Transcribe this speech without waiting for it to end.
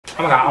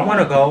Oh my god, I want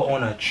to go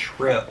on a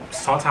trip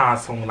sometime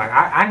soon. Like,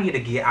 I need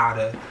to get out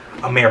of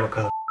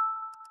America.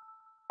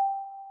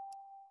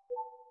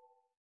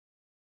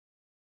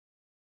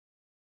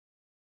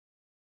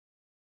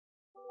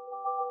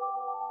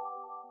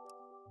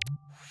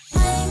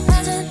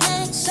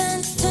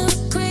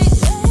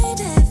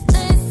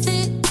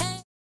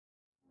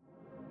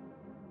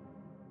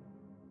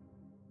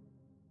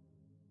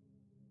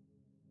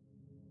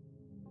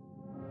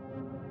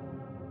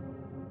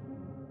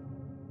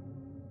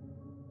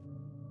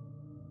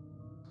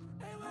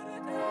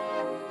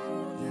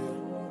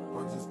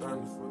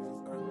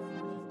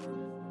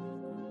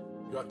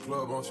 Got the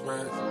club on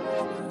smash.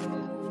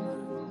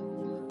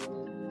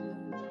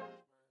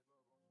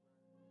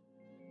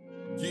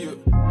 Yeah.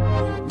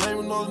 Name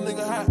another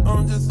nigga hot,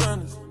 I'm just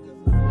honest.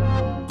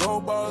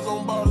 Gold bars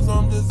on bottles,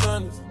 I'm just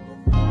honest.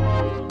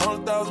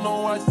 100,000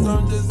 on watches,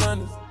 I'm just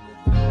honest.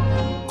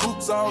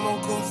 Coops all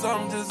on coops,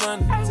 I'm just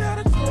honest.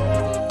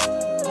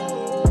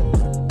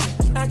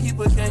 I keep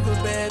a gang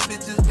of bad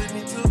bitches with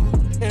me too.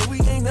 And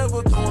we ain't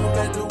never going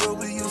back to what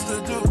we used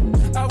to do.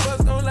 I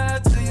was gonna lie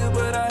to you,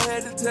 but I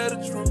had to tell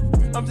the truth.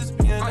 I'm just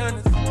being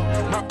honest.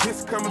 My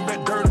piss coming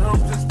back dirty, I'm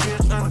just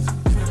being honest.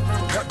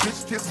 Got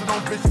bitch kissing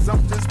on bitches,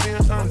 I'm just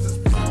being honest.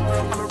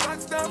 I'm a rock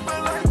star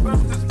for life,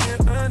 I'm just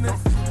being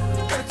honest.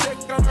 Got check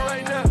on me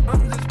right now,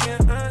 I'm just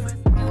being honest.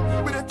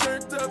 We done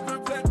turned up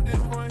and flat this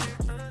one here,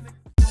 honest.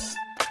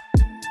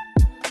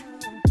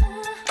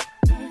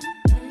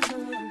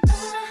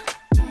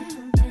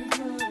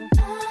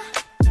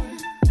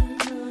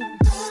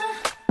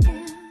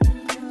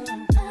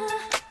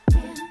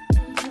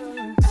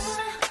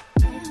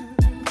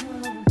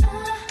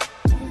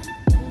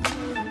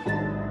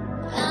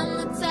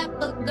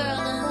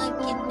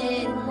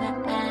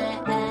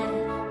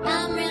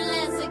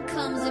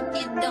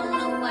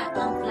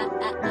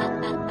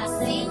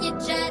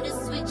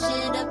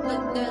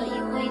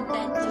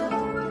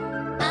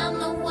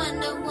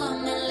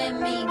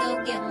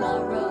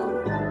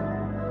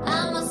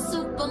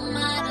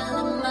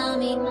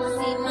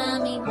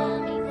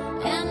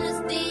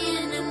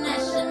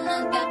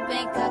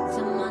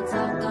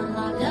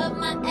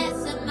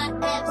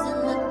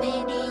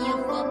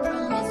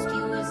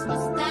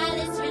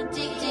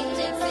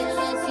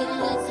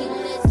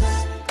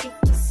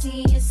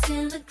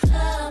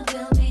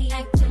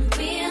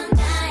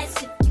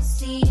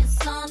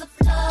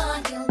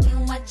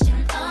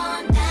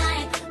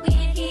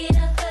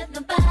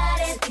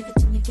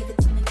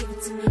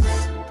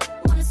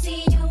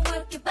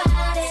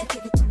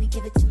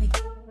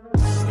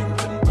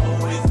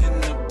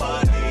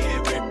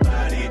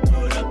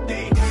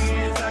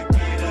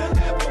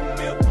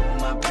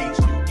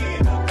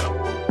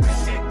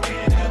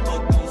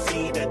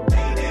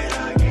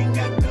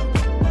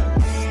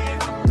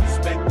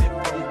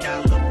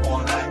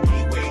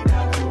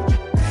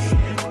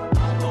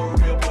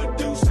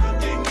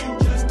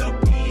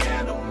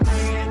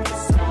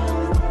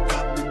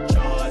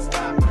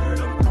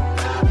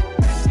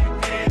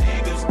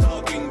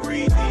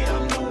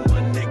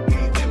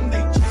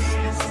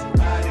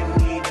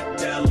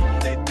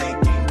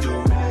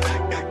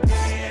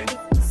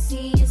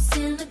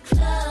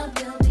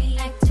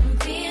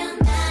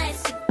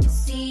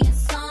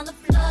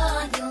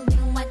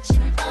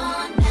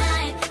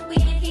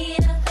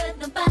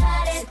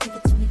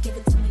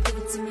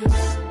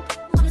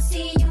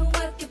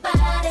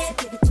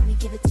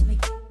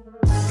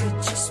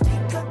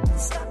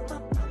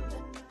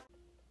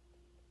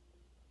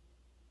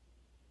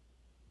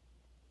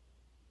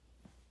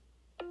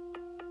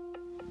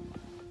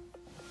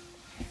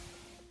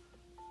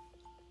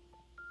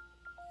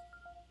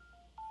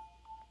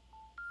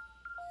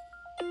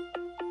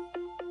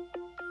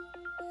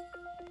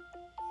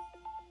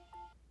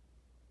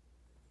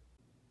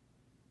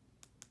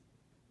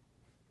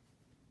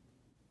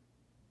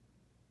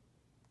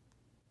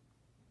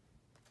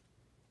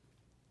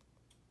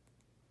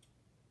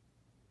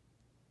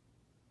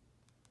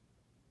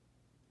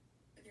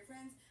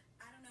 Friends,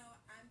 I don't know,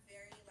 I'm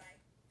very like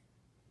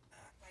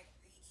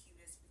the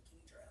cutest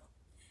speaking drill.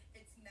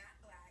 It's matte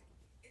black.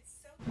 It's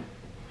so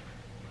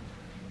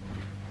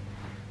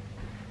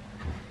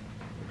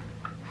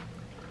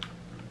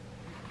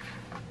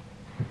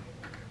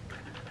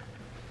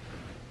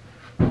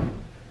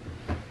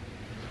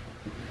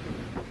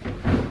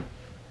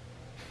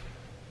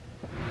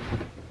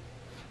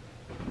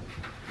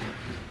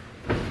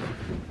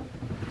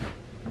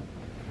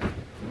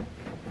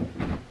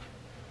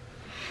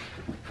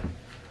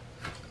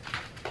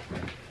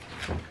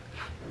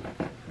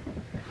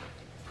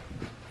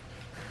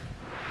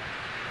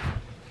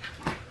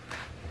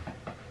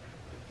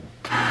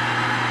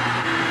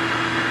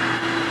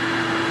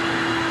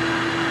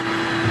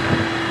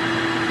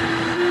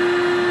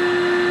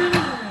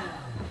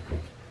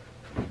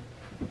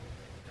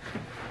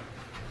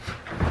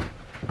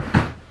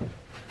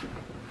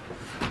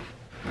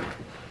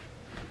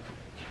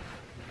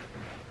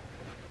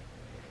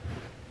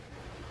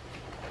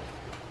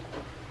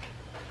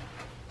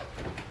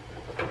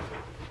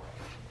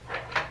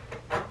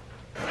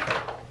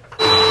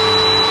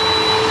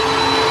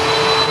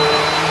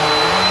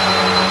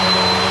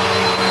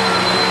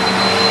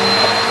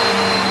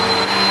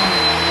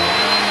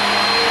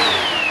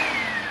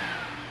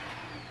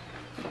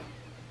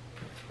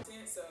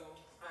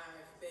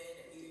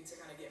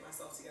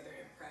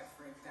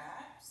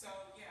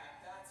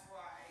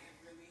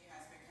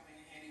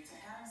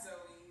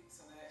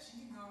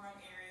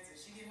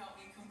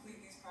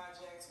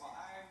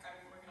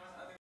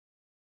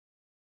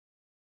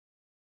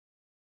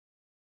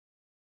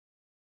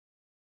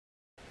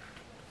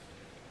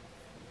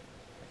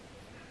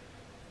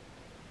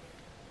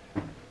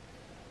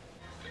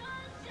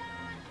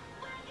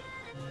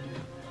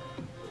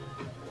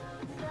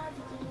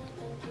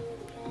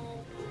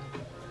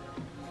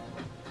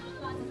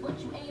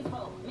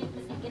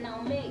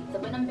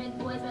When them big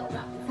boys will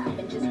drop the top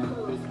and just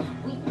cruise.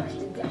 We brush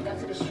the deck down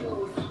to the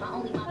shoes. My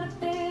only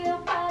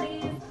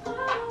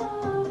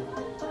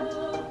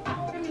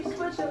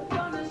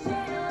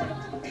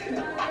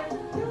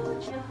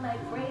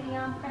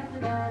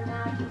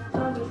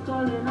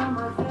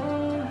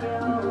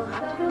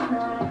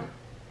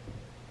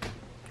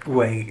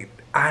Wait,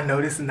 I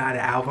know this is not an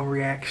album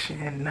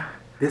reaction.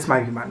 This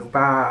might be my new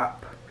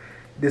bop.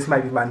 This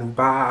might be my new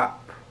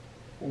bop.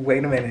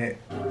 Wait a minute.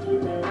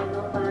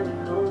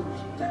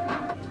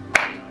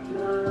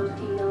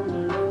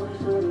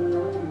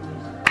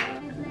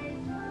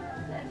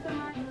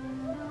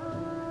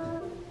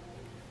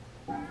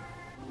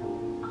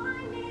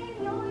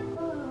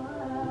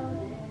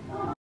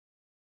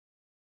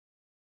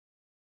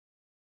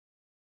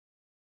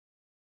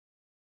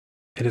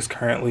 It is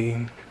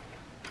currently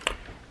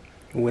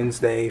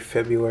Wednesday,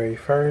 February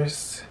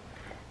 1st,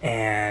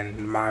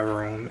 and my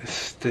room is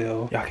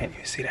still, y'all can't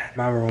even see that.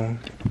 My room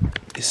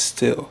is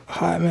still a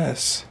hot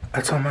mess. I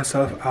told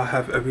myself I'll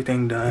have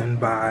everything done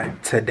by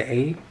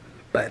today,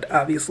 but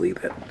obviously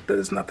that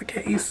is not the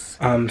case.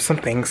 Some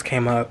things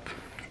came up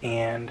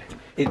and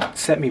it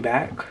set me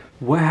back.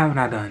 What haven't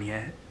I done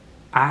yet?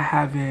 I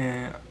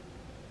haven't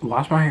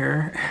washed my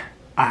hair.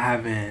 I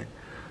haven't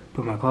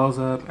put my clothes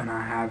up, and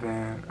I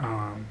haven't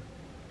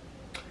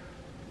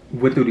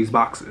went through these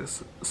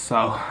boxes. So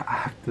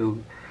I have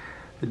to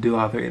do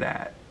all three of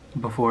that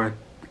before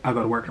I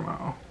go to work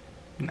tomorrow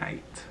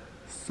night.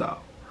 So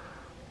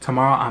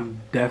tomorrow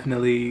I'm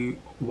definitely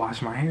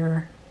washing my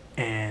hair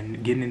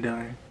and getting it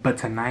done. But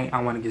tonight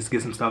I want to just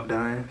get some stuff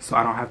done so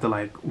I don't have to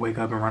like wake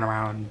up and run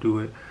around and do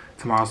it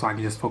tomorrow, so I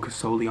can just focus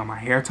solely on my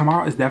hair.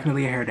 Tomorrow is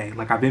definitely a hair day.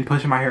 Like, I've been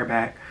pushing my hair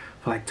back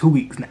for like 2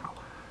 weeks now.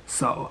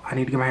 So I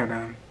need to get my hair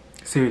done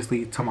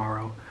seriously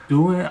tomorrow.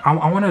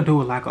 I want to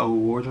do like a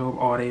wardrobe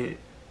audit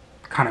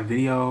kind of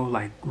video,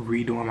 like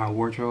redoing my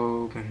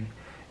wardrobe and,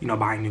 you know,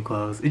 buying new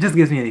clothes. It just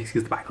gives me an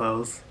excuse to buy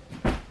clothes.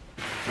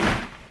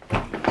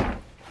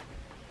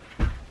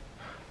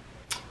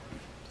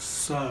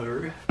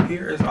 So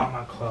here is all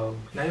my clothes.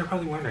 Now you're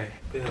probably wondering,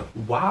 Bill,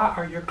 why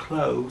are your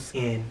clothes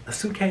in a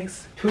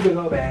suitcase, 2 big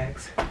old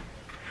bags,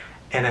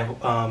 and a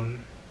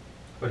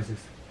what is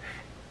this?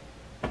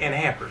 And a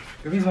hamper?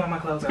 The reason why my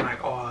clothes are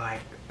like all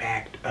like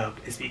backed up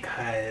is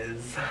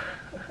because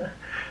a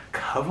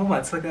couple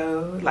months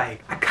ago,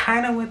 like, I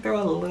kind of went through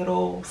a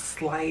little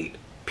slight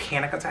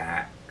panic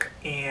attack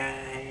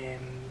and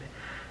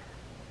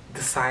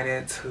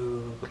decided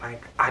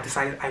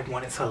I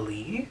wanted to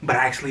leave, but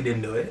I actually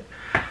didn't do it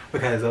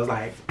because I was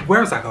like,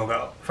 where was I gonna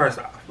go? First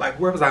off, like,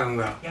 where was I gonna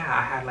go? Yeah,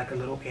 I had like a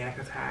little panic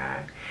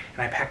attack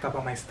and I packed up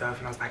all my stuff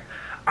and I was like,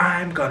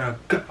 I'm gonna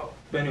go.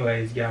 But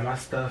anyways, yeah, my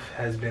stuff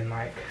has been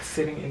like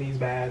sitting in these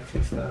bags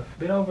and stuff.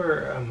 Been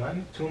over a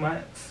month, 2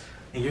 months.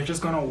 And you're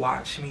just gonna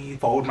watch me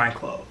fold my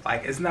clothes.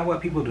 Like, isn't that what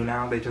people do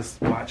now? They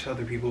just watch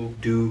other people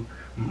do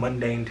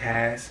mundane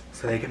tasks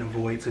so they can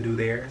avoid to do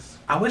theirs.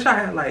 I wish I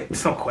had like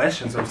some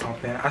questions or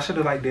something. I should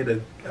have like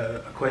did a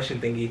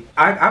question thingy.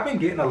 I've been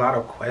getting a lot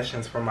of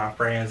questions from my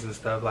friends and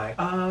stuff like,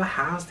 oh,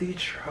 how's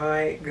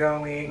Detroit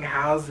going?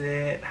 How's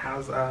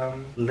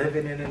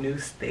living in a new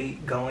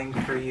state going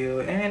for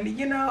you? And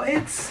you know,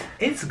 it's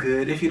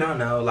good. If you don't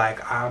know,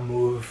 like, I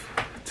moved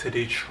to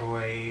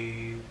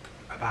Detroit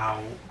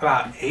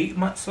about 8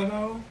 months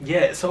ago.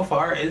 Yeah, so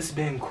far it's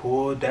been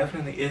cool.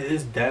 Definitely, it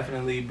has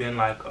definitely been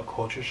like a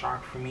culture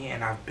shock for me,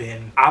 and I've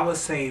been, I wouldn't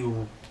say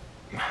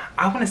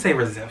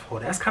resentful.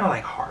 That's kind of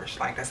like harsh.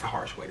 Like, that's a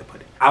harsh way to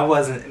put it. I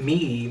wasn't,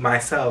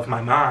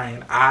 my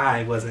mind,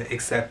 I wasn't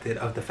accepted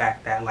of the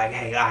fact that like,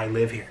 hey, I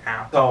live here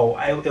now. So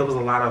it was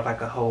a lot of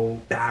like a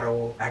whole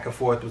battle back and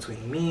forth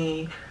between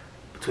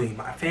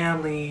my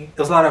family.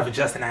 There was a lot of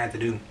adjusting I had to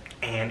do.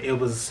 And it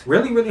was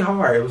really, really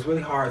hard. It was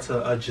really hard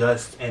to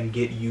adjust and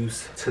get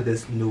used to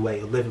this new way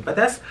of living. But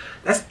that's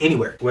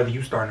anywhere. Whether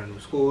you start a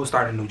new school,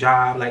 start a new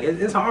job, like,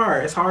 it's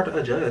hard. It's hard to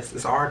adjust.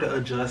 It's hard to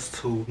adjust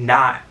to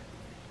not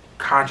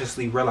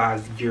consciously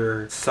realize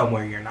you're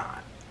somewhere you're not.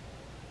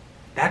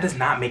 That does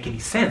not make any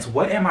sense.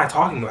 What am I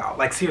talking about?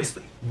 Like,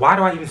 seriously, why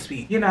do I even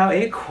speak? You know,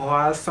 it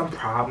caused some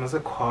problems.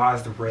 It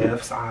caused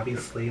rifts,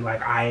 obviously.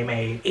 Like, I am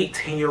a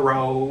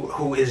 18-year-old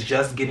who is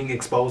just getting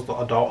exposed to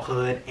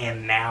adulthood,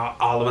 and now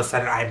all of a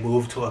sudden I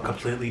moved to a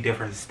completely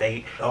different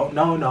state. Don't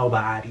know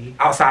nobody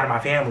outside of my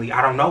family.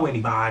 I don't know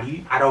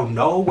anybody. I don't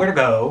know where to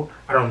go.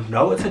 I don't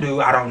know what to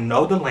do. I don't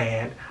know the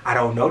land. I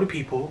don't know the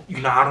people.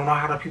 You know, I don't know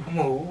how the people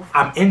move.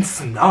 I'm in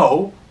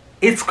snow.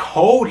 It's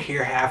cold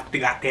here half the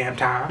goddamn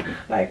time.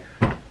 Like,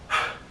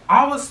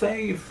 I would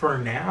say for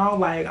now,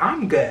 like,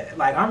 I'm good.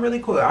 Like, I'm really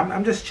cool.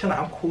 I'm just chilling.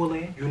 I'm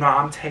cooling. You know,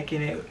 I'm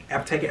taking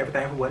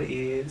everything for what it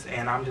is.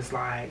 And I'm just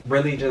like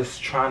really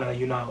just trying to,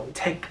 you know,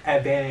 take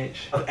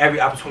advantage of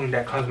every opportunity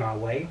that comes my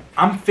way.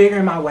 I'm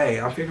figuring my way.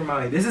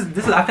 This is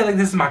I feel like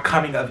this is my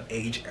coming of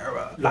age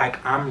era.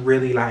 Like, I'm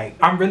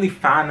really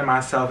finding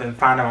myself and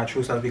finding my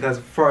true self, because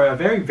for a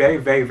very, very,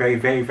 very, very,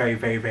 very, very,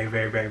 very, very,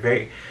 very, very,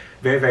 very,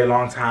 very, very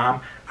long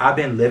time, I've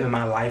been living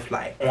my life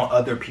like on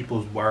other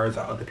people's words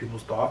or other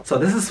people's thoughts. So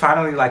this is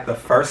finally like the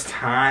first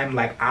time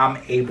like I'm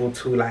able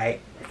to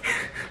like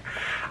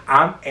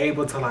I'm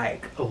able to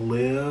like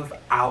live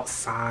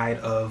outside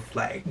of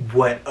like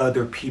what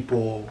other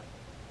people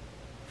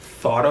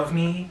thought of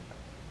me,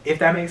 if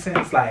that makes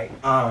sense. Like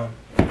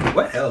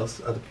what else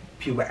other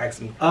people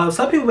ask me?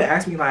 Some people would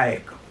ask me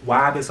like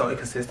why I've been so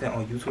inconsistent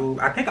on YouTube.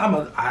 I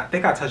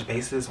think I touched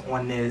bases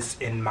on this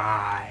in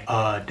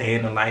my day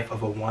in the life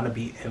of a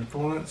wannabe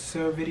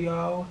influencer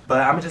video,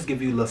 but I'm gonna just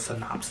give you a little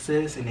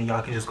synopsis and then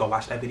y'all can just go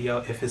watch that video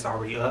if it's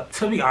already up.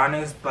 To be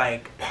honest,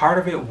 like part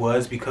of it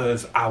was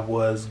because I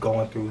was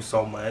going through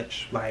so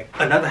much. Like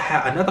another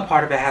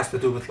part of it has to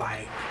do with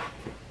like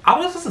I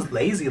was just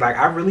lazy. Like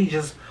I really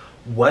just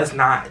was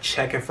not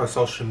checking for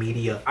social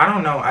media. I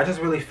don't know, I just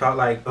really felt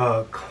like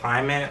the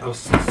climate of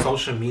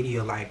social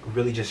media like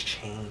really just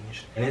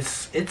changed, and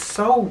it's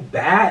so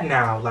bad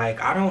now.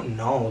 Like I don't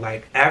know,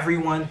 like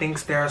everyone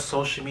thinks they're a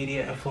social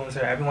media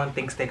influencer, everyone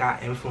thinks they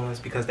got influence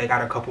because they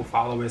got a couple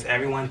followers,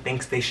 everyone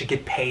thinks they should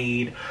get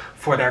paid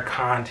for their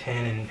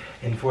content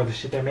and for the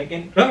shit they're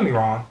making. Don't get me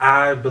wrong,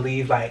 I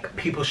believe like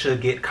people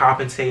should get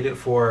compensated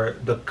for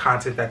the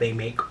content that they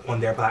make on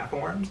their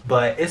platforms,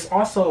 but it's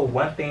also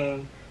one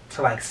thing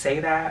to like say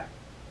that,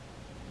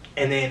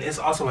 and then it's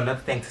also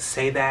another thing to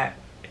say that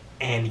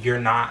and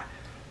you're not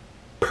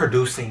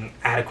producing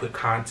adequate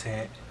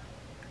content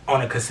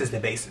on a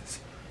consistent basis,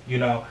 you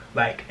know,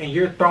 like, and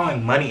you're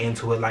throwing money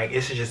into it. Like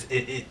it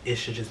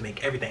should just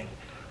make everything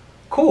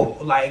cool.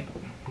 Like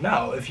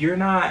no, if you're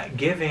not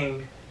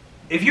giving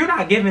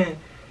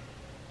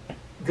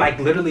like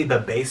literally the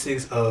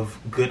basics of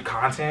good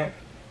content,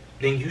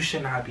 then you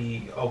should not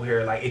be over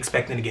here like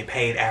expecting to get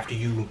paid after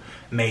you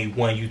made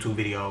one YouTube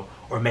video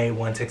or made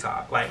one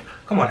TikTok. Like,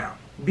 come on now,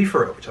 be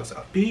for real with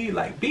yourself. Be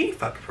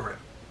fucking for real.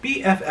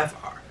 Be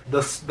FFR.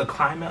 The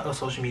climate of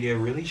social media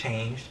really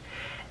changed,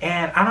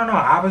 and I don't know,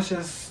 I was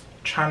just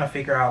trying to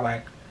figure out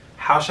like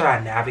how should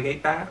I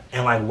navigate that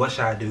and like what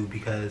should I do,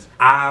 because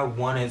I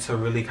wanted to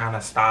really kind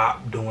of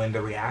stop doing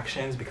the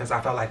reactions because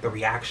I felt like the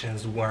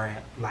reactions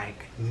weren't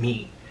like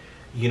me,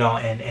 you know,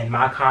 and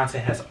my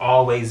content has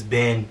always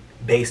been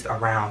based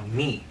around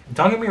me.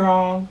 Don't get me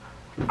wrong,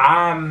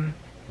 I'm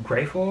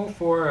grateful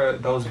for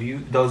those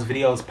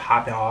videos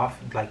popping off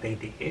like they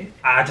did.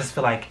 I just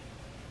feel like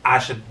I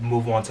should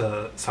move on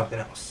to something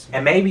else,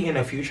 and maybe in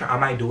the future I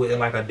might do it in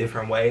like a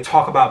different way,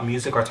 talk about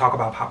music or talk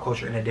about pop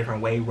culture in a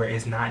different way where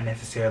it's not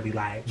necessarily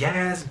like,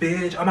 yes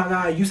bitch, oh my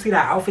god, you see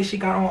that outfit she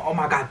got on, oh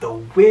my god, the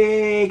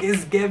wig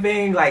is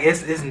giving. Like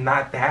it's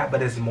not that,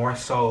 but it's more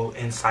so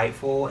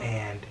insightful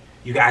and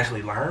you can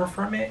actually learn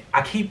from it.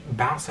 I keep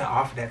bouncing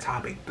off of that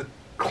topic, the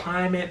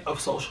climate of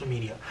social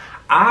media.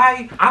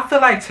 I feel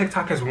like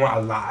TikTok has won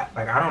a lot.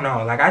 Like I don't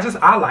know, like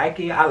I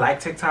like it. I like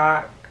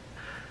TikTok.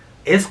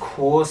 It's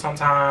cool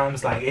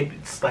sometimes. Like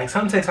it's like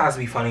some TikToks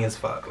be funny as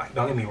fuck. Like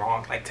don't get me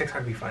wrong, like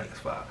TikTok be funny as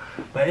fuck.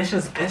 But it's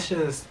just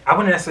I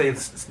wouldn't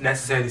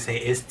necessarily say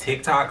it's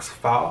TikTok's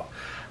fault.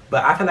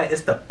 But I feel like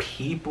it's the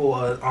people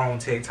on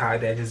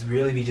TikTok that just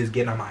really be just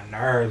getting on my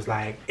nerves.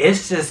 Like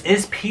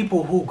it's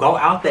people who go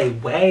out their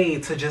way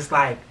to just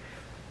like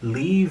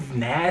leave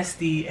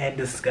nasty and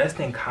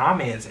disgusting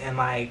comments, and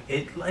like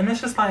it's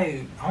just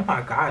like, oh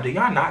my god, do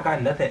y'all not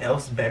got nothing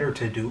else better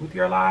to do with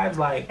your lives?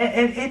 Like,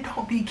 and it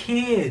don't be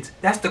kids.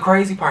 That's the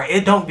crazy part.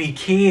 It don't be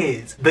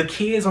kids. The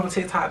kids on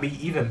TikTok be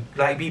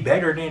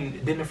better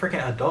than the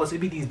freaking adults. It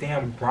be these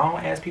damn grown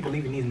ass people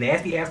leaving these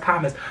nasty ass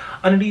comments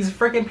under these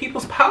freaking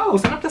people's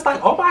posts, and I'm just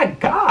like, oh my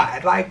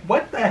god, like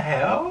what the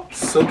hell?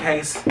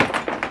 Suitcase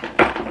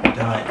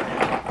done.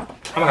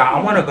 Oh my god,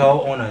 I want to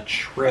go on a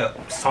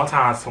trip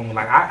sometime soon.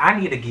 Like I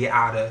need to get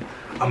out of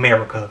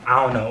America.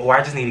 I don't know, or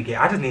I just need to get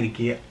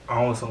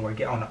on somewhere,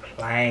 get on a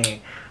plane.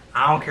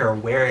 I don't care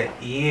where it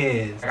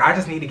is. Like, I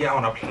just need to get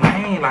on a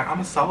plane. Like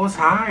I'm so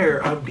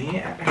tired of being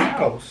at the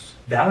house.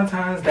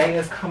 Valentine's Day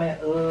is coming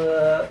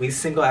up. We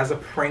single as a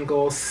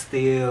Pringle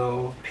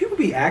still. People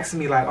be asking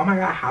me like, oh my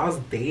god, how's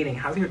dating?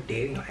 How's your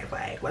dating life?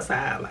 Like what's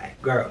up?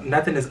 Like girl,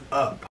 nothing is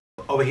up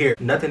over here.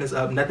 Nothing is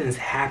up. Nothing is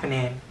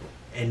happening.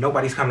 And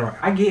nobody's coming around.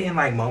 I get in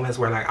like moments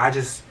where like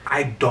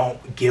I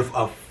don't give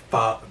a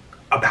fuck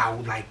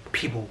about like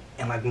people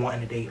and like wanting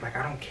to date. Like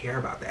I don't care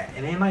about that.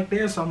 And then like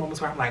there's some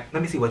moments where I'm like,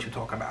 let me see what you're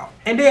talking about.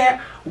 And then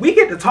we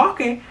get to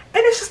talking and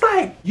it's just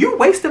like, you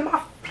wasted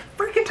my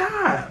freaking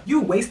time.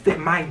 You wasted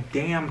my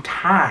damn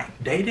time.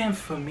 Dating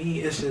for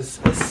me is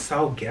just, it's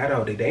so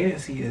ghetto. The dating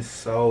scene is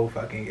so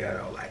fucking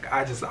ghetto. Like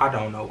I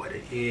don't know what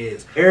it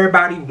is.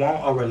 Everybody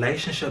want a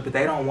relationship, but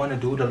they don't want to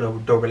do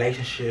the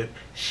relationship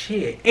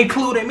shit,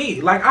 including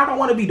me. Like I don't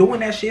want to be doing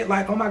that shit.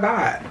 Like oh my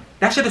god,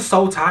 that shit is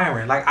so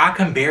tiring. Like I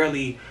can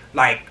barely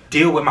like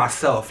deal with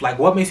myself. Like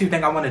what makes you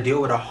think I want to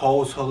deal with a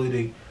whole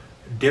totally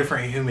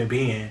different human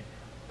being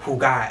who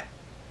got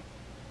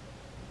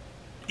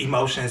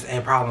emotions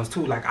and problems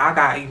too? Like I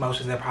got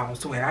emotions and problems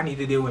too, and I need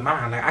to deal with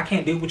mine. Like I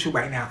can't deal with you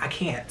right now. I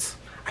can't,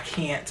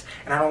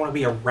 and I don't want to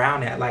be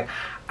around that. Like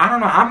I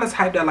don't know, I'm the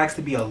type that likes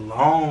to be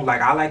alone.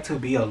 Like I like to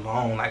be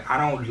alone. Like I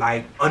don't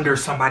like under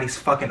somebody's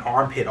fucking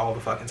armpit all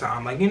the fucking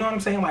time. Like you know what I'm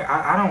saying? Like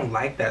I don't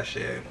like that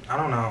shit. I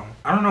don't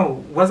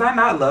know, was I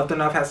not loved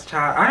enough as a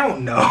child? I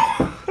don't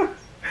know.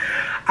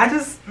 I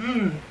just,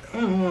 and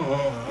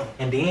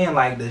then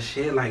like the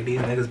shit like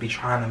these niggas be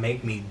trying to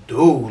make me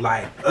do,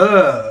 like,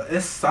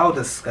 it's so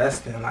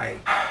disgusting.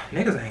 Like,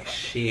 niggas ain't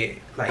shit.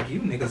 Like,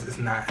 you niggas is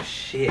not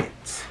shit.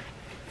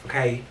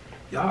 Okay,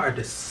 y'all are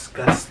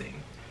disgusting.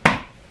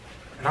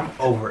 And I'm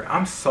over it.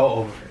 I'm so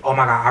over it. Oh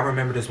my god, I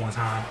remember this one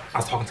time I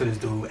was talking to this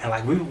dude and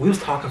like we was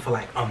talking for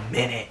like a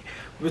minute.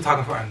 We were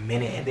talking for a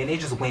minute and then it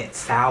just went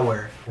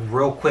sour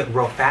real quick,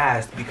 real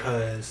fast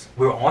because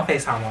we were on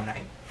FaceTime one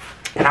night.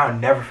 And I'll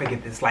never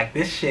forget this. Like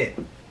this shit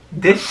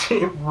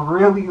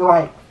really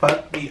like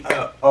fucked me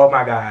up. Oh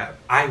my god.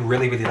 I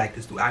really liked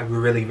this dude. I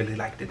really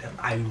liked him.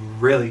 I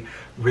really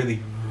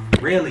liked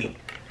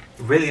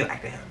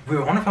him. We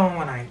were on the phone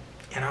one night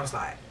and I was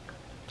like,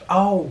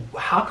 oh,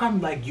 how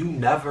come like you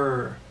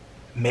never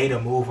made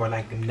a move or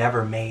like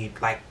never made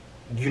like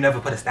you never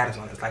put a status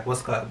on this? Like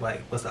what's up?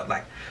 Like what's up?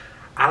 Like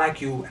I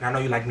like you and I know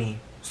you like me.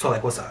 So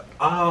like what's up?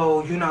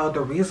 Oh, you know,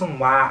 the reason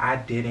why I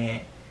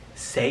didn't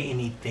say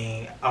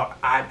anything or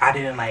I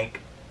didn't like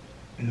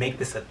make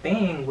this a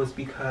thing was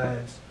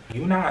because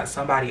you're not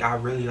somebody I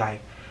really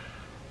like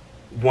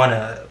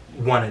wanna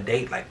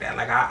date like that.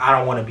 Like I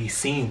don't wanna be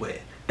seen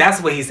with.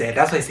 That's what he said.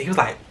 That's what he said. He was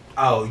like,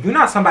 oh, you're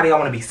not somebody I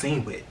wanna be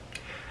seen with.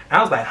 And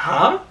I was like,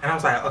 huh? And I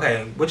was like,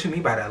 okay, what you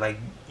mean by that? Like,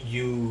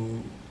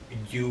 you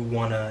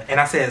wanna...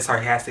 And I said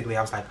sarcastically,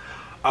 I was like,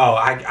 oh,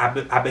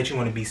 I bet you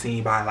want to be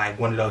seen by, like,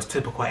 one of those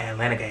typical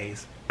Atlanta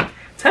gays.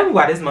 Tell me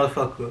why this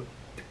motherfucker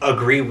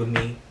agreed with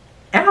me.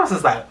 And I was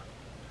just like,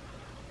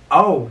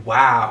 oh,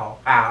 wow.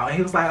 Wow. And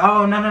he was like,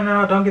 oh,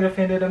 no, don't get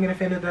offended,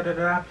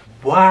 da-da-da.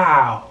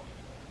 Wow.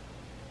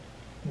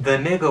 The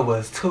nigga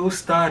was too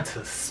stunned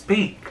to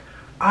speak.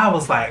 I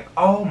was like,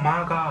 oh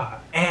my god.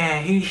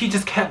 And he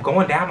just kept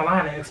going down the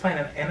line and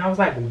explaining. And I was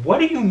like, what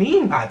do you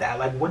mean by that?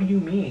 Like, what do you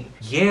mean?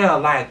 Yeah,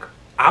 like,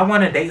 I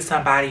want to date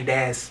somebody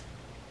that's,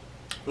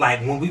 like,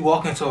 when we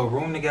walk into a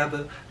room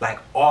together, like,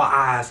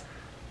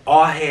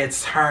 all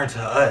heads turn to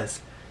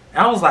us. And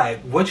I was like,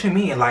 what you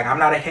mean? Like, I'm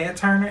not a head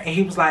turner? And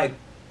he was like,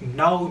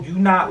 no, you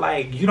not,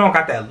 like, you don't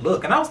got that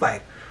look. And I was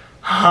like,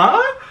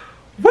 huh?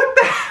 What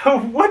the hell?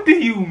 What do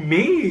you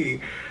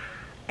mean?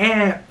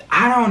 And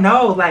I don't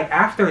know, like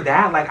after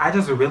that, like I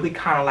just really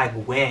kind of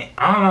like went,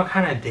 I don't know,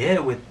 kind of did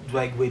with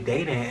like with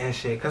dating and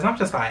shit. Cause I'm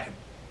just like,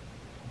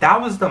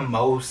 that was the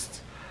most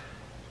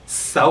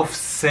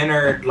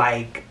self-centered,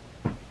 like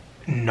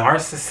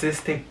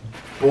narcissistic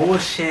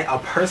bullshit a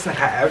person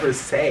could ever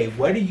say.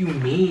 What do you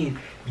mean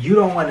you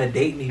don't want to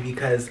date me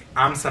because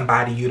I'm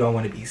somebody you don't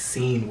want to be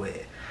seen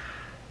with?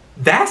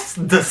 That's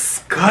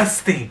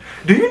disgusting.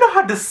 Do you know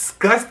how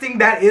disgusting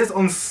that is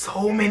on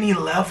so many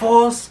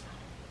levels?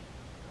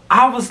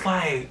 I was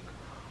like,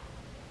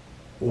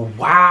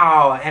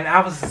 wow. And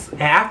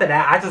after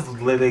that, I just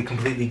literally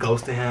completely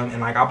ghosted him and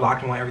like I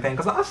blocked him on everything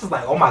because I was just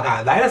like, oh my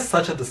god, that is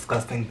such a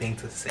disgusting thing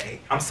to say.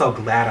 I'm so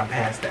glad I'm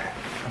past that.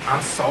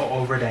 I'm so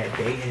over that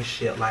dating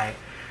shit. Like,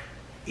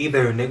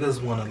 either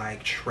niggas want to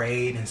like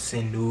trade and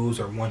send news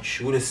or want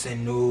you to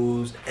send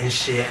news and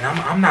shit, and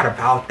I'm not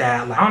about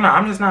that. Like, I don't know,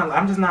 I'm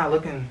just not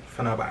looking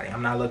for nobody.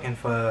 I'm not looking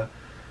for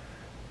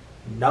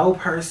no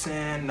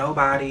person,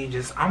 nobody.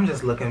 I'm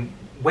just looking,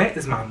 where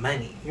is my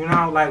money? You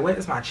know, like, where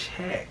is my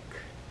check?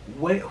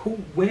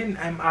 When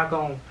am I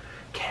gonna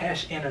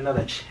cash in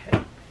another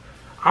check?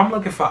 I'm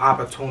looking for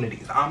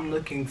opportunities. I'm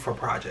looking for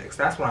projects.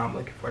 That's what I'm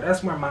looking for.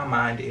 That's where my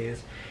mind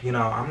is. You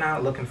know, I'm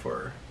not looking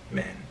for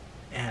men.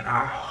 And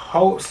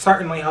I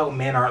certainly hope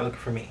men aren't looking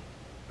for me.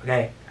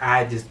 Okay?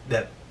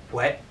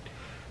 What?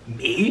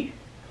 Me?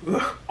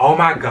 Ugh. Oh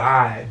my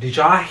god. Did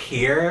y'all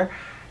hear?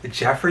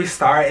 Jeffree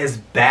Star is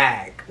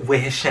back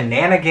with his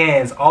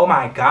shenanigans. Oh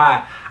my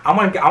god. I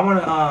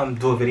wanna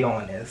do a video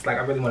on this. Like,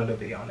 I really wanna do a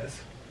video on this.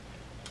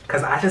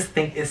 Cause I just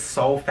think it's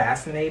so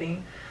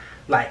fascinating.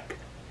 Like,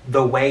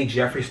 the way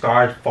Jeffree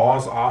Star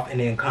falls off and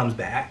then comes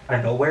back out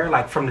of nowhere.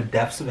 Like, from the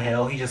depths of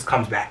hell, he just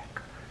comes back.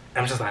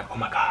 I'm just like, oh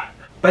my god.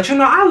 But you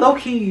know, I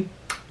low-key,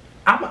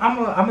 I'm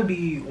gonna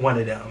be one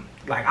of them.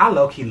 Like, I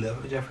low-key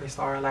live with Jeffree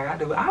Star. Like, I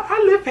do.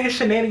 I live for his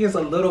shenanigans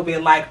a little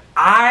bit. Like,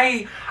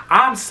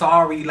 I'm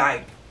sorry,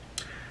 like,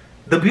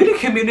 the beauty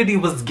community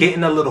was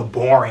getting a little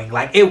boring.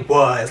 Like, it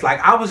was. Like,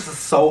 I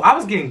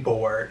was getting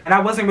bored. And I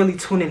wasn't really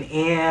tuning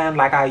in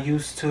like I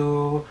used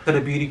to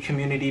the beauty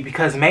community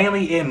because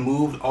mainly it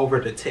moved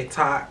over to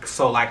TikTok.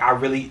 So, like, I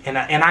really, and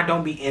I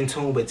don't be in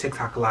tune with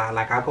TikTok a lot.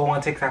 Like, I go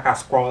on TikTok, I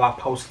scroll, I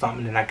post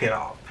something, and I get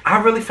off. I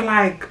really feel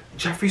like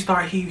Jeffree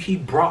Star, he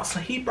brought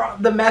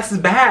the mess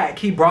back.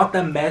 He brought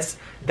the mess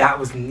that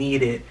was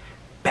needed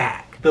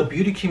back. The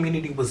beauty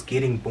community was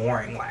getting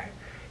boring. Like,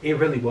 it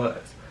really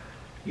was.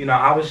 You know,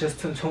 I was just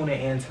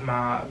tuning into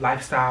my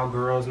lifestyle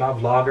girls, my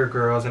vlogger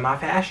girls, and my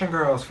fashion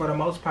girls for the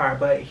most part.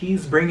 But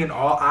he's bringing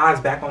all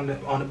eyes back on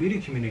the beauty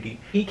community.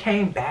 He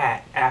came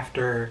back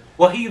after,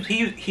 well,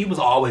 he was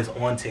always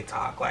on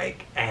TikTok,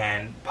 like,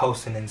 and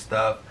posting and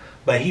stuff.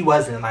 But he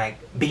wasn't like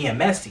being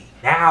messy.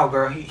 Now,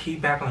 girl, he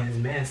back on his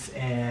mess,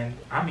 and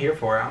I'm here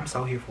for it. I'm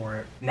so here for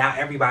it. Now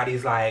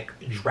everybody's like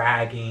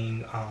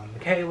dragging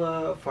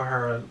Michaela for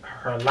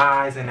her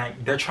lies, and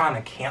like, they're trying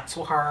to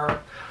cancel her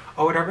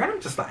or whatever. And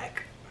I'm just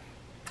like,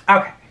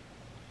 okay.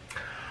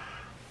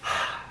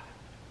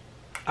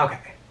 Okay.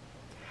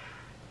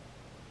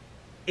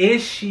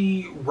 Is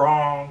she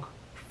wrong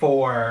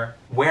for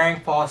wearing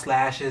false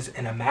lashes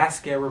in a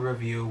mascara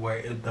review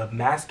where the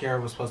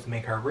mascara was supposed to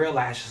make her real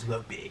lashes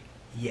look big?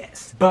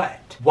 Yes.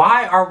 But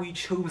why are we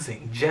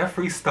choosing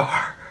Jeffree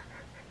Star,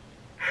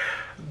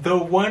 the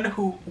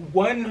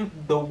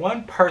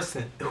one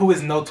person who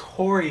is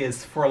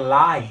notorious for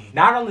lying,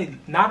 not only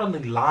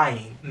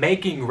lying,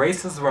 making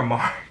racist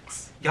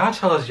remarks? Y'all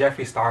chose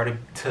Jeffree Star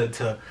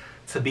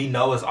to be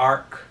Noah's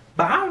Ark.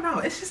 But I don't know,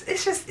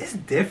 it's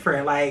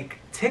different. Like,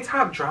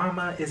 TikTok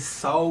drama is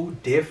so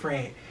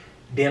different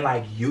than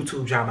like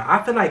YouTube drama.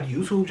 I feel like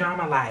YouTube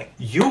drama, like,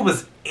 you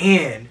was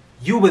in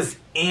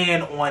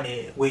on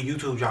it with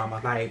YouTube drama.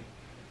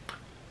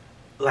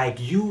 Like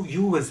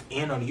you was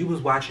in on it. You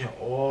was watching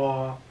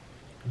all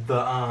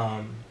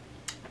the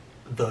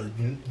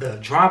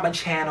drama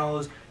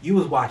channels. You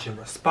was watching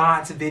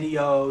response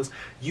videos.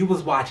 You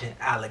was watching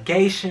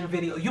allegation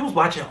videos. You was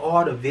watching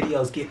all the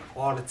videos, getting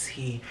all the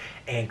tea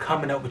and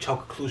coming up with your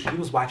conclusion. You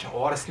was watching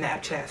all the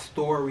Snapchat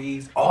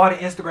stories, all the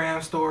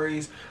Instagram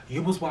stories.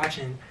 You was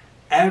watching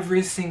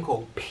every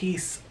single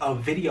piece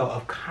of video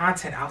of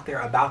content out there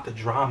about the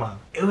drama.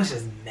 It was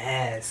just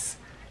mess.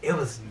 It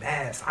was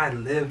mess. I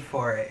lived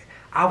for it.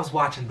 I was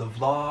watching the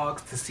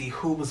vlogs to see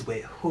who was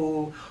with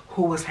who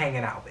was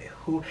hanging out with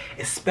who,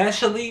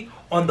 especially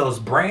on those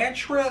brand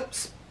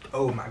trips.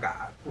 Oh my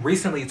God.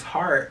 Recently,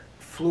 Tarte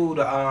flew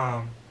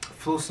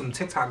some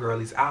TikTok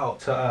girlies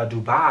out to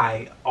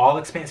Dubai, all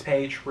expense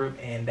paid trip,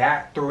 and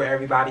that threw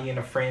everybody in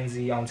a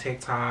frenzy on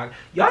TikTok.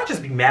 Y'all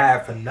just be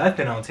mad for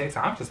nothing on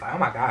TikTok. I'm just like, oh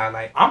my God,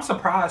 like, I'm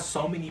surprised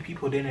so many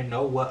people didn't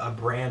know what a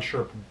brand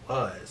trip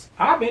was.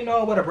 I've been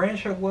knowing what a brand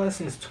trip was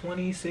since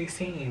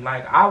 2016.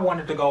 Like, I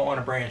wanted to go on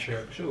a brand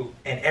trip, shoot.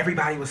 And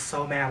everybody was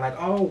so mad, like,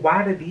 oh,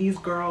 why did these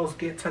girls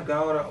get to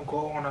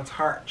go on a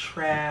Tarte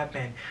trip,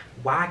 and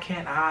why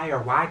can't I,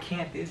 or why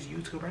can't this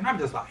YouTuber? And I'm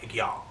just like,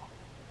 y'all.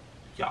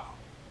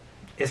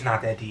 It's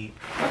not that deep.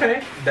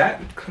 Okay,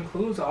 that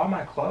concludes all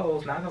my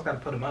clothes. Now I just gotta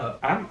put them up.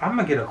 I'm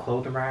gonna get a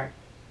clothing rack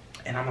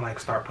and I'm gonna like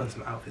start putting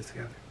some outfits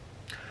together.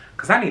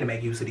 Cause I need to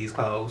make use of these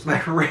clothes,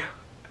 like for real.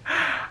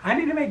 I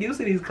need to make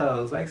use of these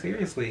clothes, like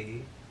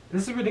seriously.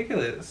 This is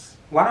ridiculous.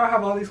 Why do I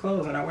have all these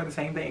clothes and I wear the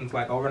same things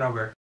like over and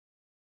over?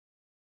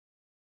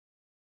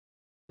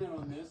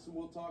 On this, and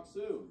we'll talk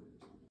soon.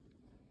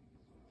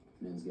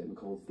 Men's getting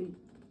cold feet.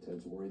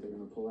 Ted's worried they're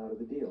going to pull out of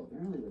the deal.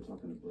 Apparently, they're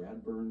talking to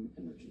Bradburn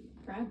Energy.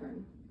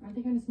 Bradburn? Aren't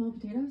they going to smell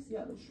potatoes?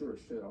 Yeah, they sure as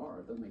shit are.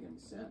 It doesn't make any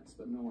sense,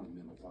 but no one in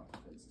men will talk to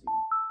Ted's team.